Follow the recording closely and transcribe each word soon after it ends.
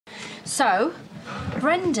So,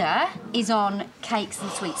 Brenda is on cakes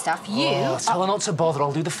and sweet stuff. Tell her not to bother.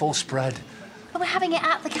 I'll do the full spread. But we're having it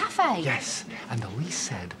at the cafe. Yes, and the least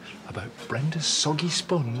said about Brenda's soggy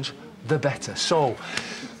sponge, the better. So,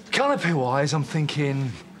 canapé-wise, I'm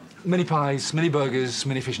thinking mini pies, mini burgers,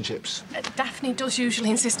 mini fish and chips. Daphne does usually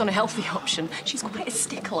insist on a healthy option. She's quite a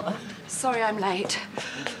stickler. Sorry I'm late.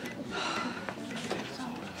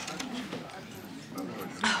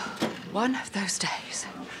 One of those days.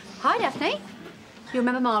 Hi, Daphne. You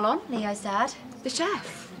remember Marlon, Leo's dad? The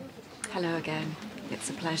chef. Hello again.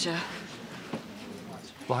 It's a pleasure.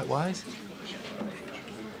 Likewise.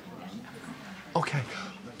 OK.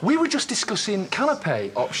 We were just discussing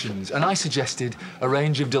canapé options, and I suggested a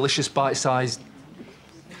range of delicious bite-sized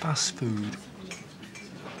fast food.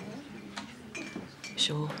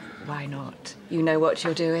 Sure, why not? You know what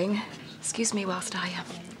you're doing. Excuse me whilst I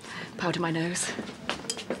powder my nose.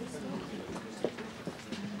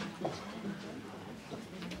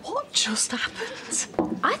 What just happened?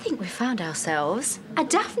 I think we found ourselves a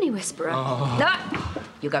Daphne whisperer. Oh. No,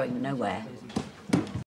 you're going nowhere.